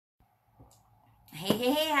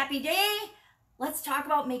Hey, happy day! Let's talk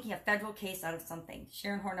about making a federal case out of something.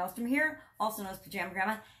 Sharon Hornellstrom here, also known as Pajama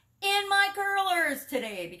Grandma, in my curlers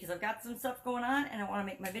today because I've got some stuff going on and I want to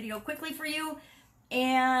make my video quickly for you.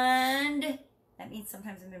 And that means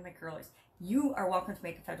sometimes I'm in my curlers. You are welcome to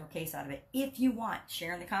make a federal case out of it if you want.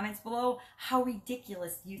 Share in the comments below how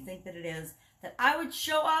ridiculous you think that it is that I would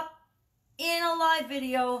show up in a live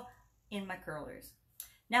video in my curlers.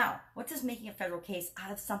 Now, what does making a federal case out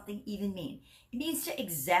of something even mean? It means to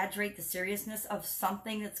exaggerate the seriousness of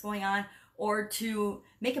something that's going on or to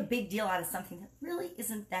make a big deal out of something that really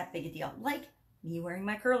isn't that big a deal. Like me wearing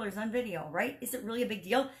my curlers on video, right? Is it really a big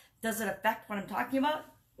deal? Does it affect what I'm talking about?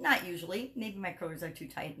 Not usually. Maybe my curlers are too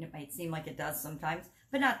tight and it might seem like it does sometimes,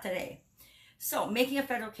 but not today. So, making a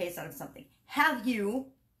federal case out of something. Have you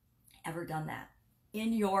ever done that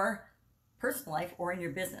in your personal life or in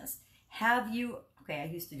your business? Have you, okay, I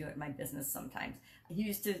used to do it in my business sometimes. I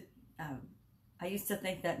used to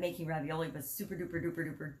think that making ravioli was super duper duper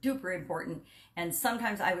duper duper important, and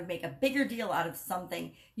sometimes I would make a bigger deal out of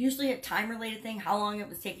something, usually a time related thing, how long it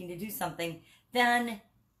was taking to do something, than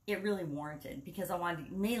it really warranted, because I wanted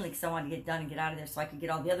to, mainly because I wanted to get done and get out of there so I could get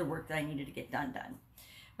all the other work that I needed to get done.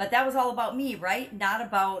 But that was all about me, right? Not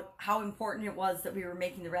about how important it was that we were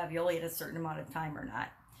making the ravioli at a certain amount of time or not.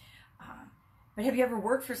 But have you ever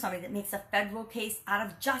worked for somebody that makes a federal case out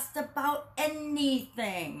of just about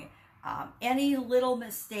anything? Any little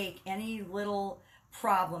mistake, any little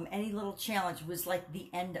problem, any little challenge was like the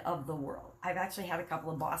end of the world. I've actually had a couple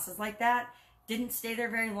of bosses like that. Didn't stay there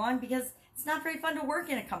very long because it's not very fun to work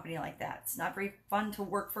in a company like that. It's not very fun to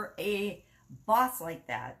work for a boss like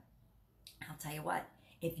that. I'll tell you what,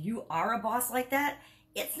 if you are a boss like that,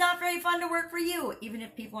 it's not very fun to work for you. Even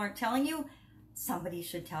if people aren't telling you, somebody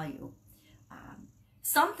should tell you.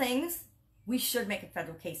 Some things we should make a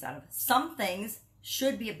federal case out of. Some things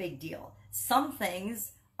should be a big deal. Some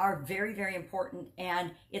things are very, very important,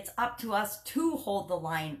 and it's up to us to hold the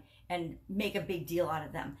line and make a big deal out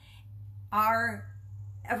of them. Are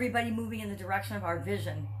everybody moving in the direction of our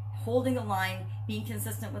vision, holding the line, being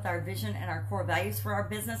consistent with our vision and our core values for our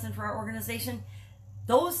business and for our organization?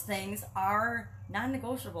 Those things are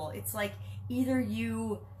non-negotiable. It's like either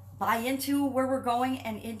you buy into where we're going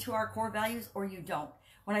and into our core values, or you don't.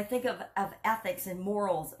 When I think of ethics and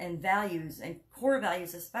morals and values and core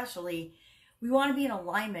values especially, we want to be in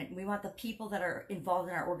alignment. We want the people that are involved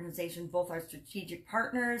in our organization, both our strategic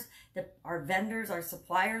partners, our vendors, our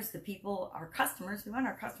suppliers, the people, our customers. We want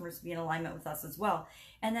our customers to be in alignment with us as well.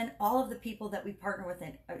 And then all of the people that we partner with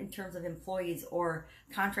in terms of employees or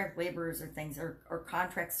contract laborers or things or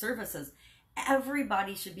contract services.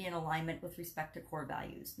 Everybody should be in alignment with respect to core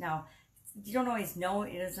values. Now, you don't always know,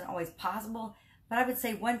 it isn't always possible, but I would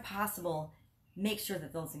say when possible, make sure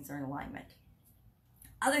that those things are in alignment.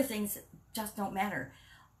 Other things just don't matter.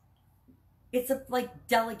 It's like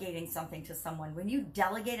delegating something to someone. When you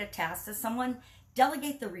delegate a task to someone,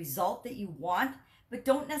 delegate the result that you want, but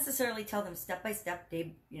don't necessarily tell them step by step,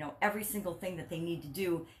 every single thing that they need to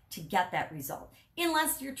do to get that result,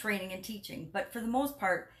 unless you're training and teaching. But for the most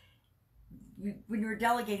part, when we're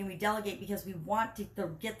delegating, we delegate because we want to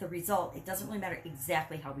get the result. It doesn't really matter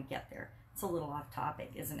exactly how we get there. It's a little off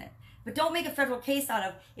topic, isn't it? But don't make a federal case out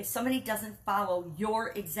of if somebody doesn't follow your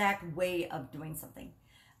exact way of doing something.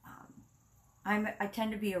 I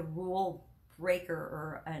tend to be a rule breaker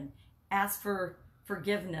or an ask for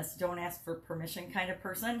forgiveness, don't ask for permission kind of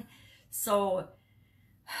person. So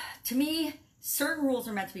to me, certain rules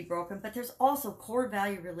are meant to be broken, but there's also core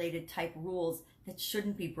value related type rules that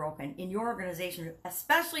shouldn't be broken in your organization,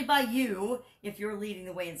 especially by you if you're leading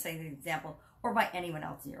the way and setting the example, or by anyone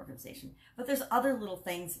else in your organization. But there's other little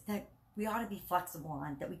things that we ought to be flexible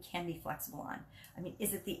on, that we can be flexible on. I mean,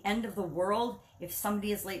 is it the end of the world if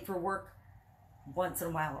somebody is late for work once in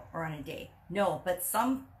a while or on a day? No, but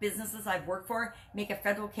some businesses I've worked for make a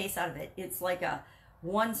federal case out of it. It's like a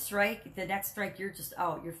one strike, the next strike, you're just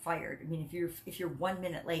out, you're fired. I mean, if you're 1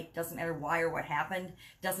 minute late, doesn't matter why or what happened,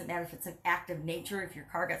 doesn't matter if it's an act of nature, if your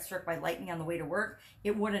car got struck by lightning on the way to work,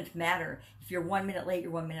 it wouldn't matter. If you're 1 minute late, you're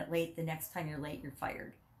 1 minute late, the next time you're late, you're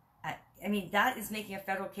fired. I mean, that is making a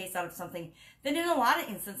federal case out of something that in a lot of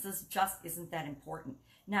instances just isn't that important.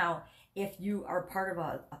 Now, if you are part of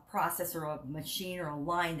a process or a machine or a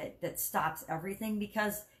line that stops everything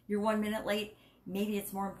because you're 1 minute late, maybe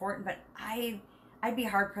it's more important, but I'd be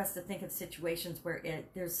hard-pressed to think of situations where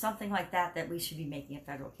there's something like that we should be making a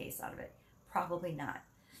federal case out of it. Probably not.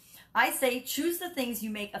 I say choose the things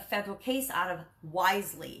you make a federal case out of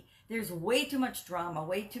wisely. There's way too much drama,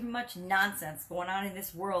 way too much nonsense going on in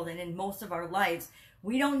this world and in most of our lives.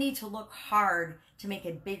 We don't need to look hard to make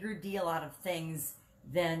a bigger deal out of things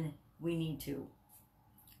than we need to.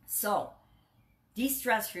 So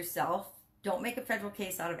de-stress yourself. Don't make a federal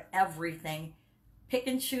case out of everything. Pick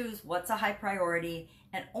and choose what's a high priority,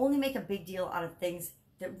 and only make a big deal out of things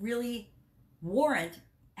that really warrant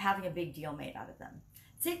having a big deal made out of them.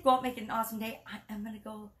 Safe, go out, make it an awesome day. I'm going to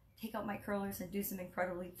go take out my curlers and do some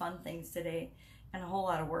incredibly fun things today and a whole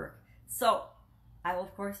lot of work. So I will,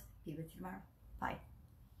 of course, be with you tomorrow. Bye.